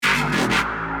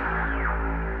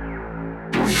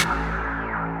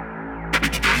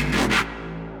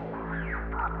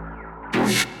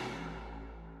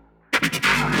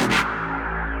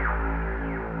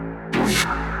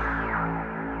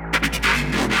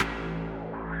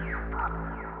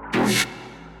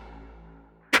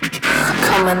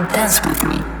Come and dance with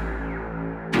me.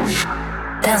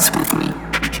 Dance with me.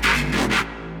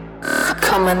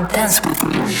 Come and dance with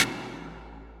me.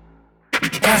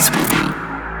 Dance with me.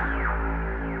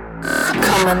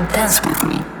 Come and dance with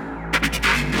me.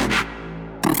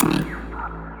 With me.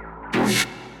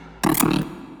 With me.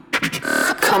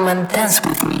 Come and dance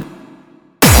with me.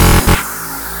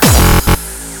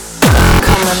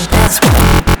 Come and dance with me.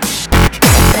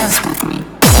 Dance with me.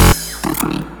 With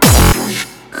me.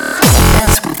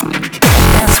 Dance with me.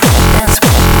 Dance with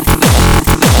me.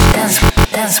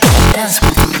 Dance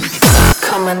with me.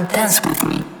 Come and dance with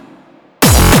me.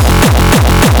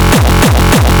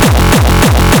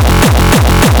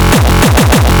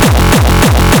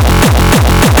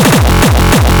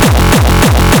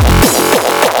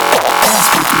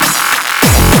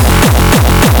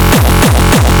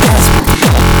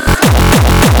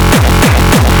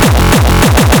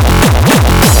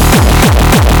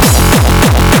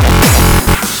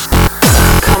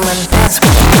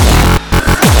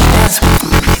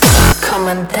 Come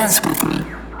and dance with me.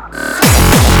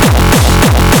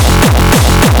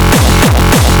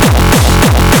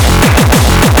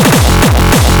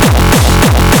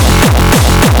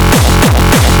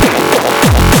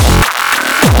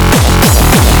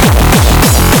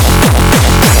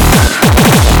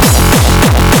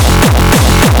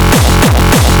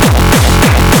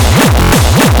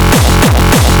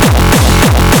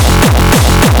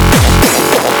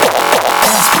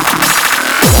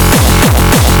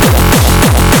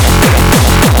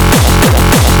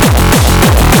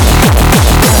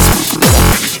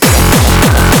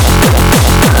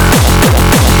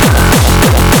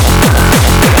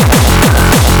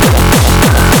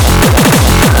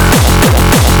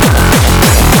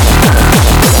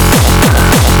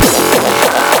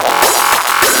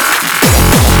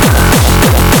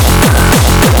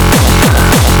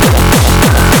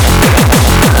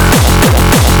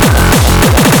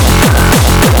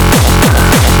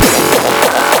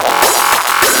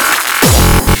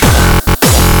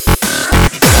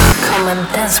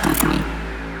 Dance with me.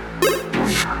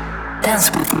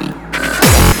 Dance with me.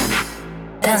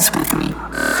 Dance with me.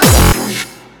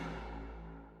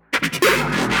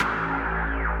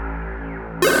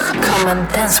 Come and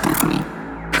dance with me.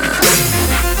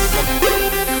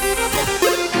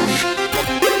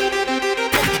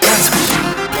 Dance with me.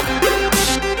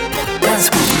 Dance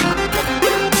with me.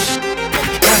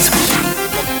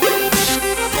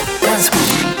 Dance with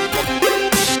me.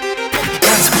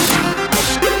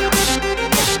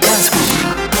 Dance with me.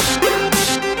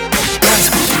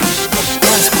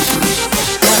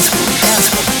 Dance with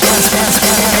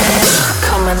me.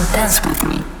 Come and dance with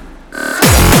me.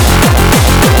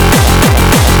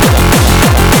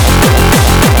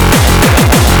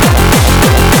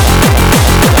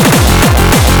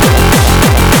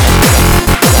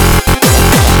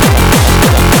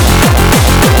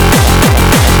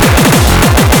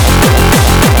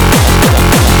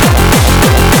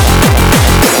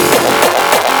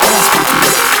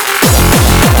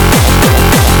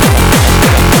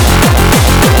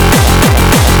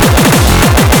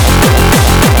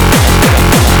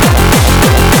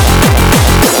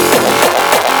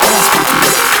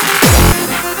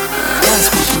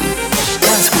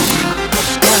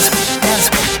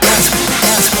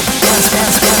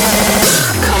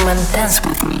 Dance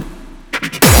with me.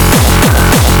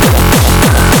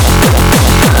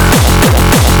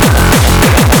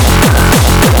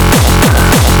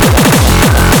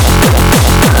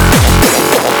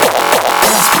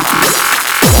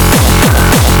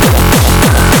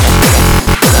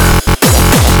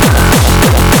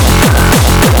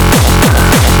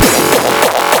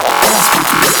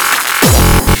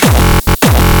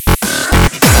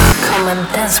 Come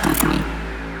and dance with me.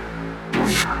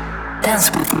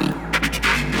 Dance with me.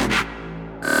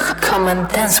 Come and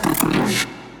dance with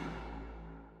me.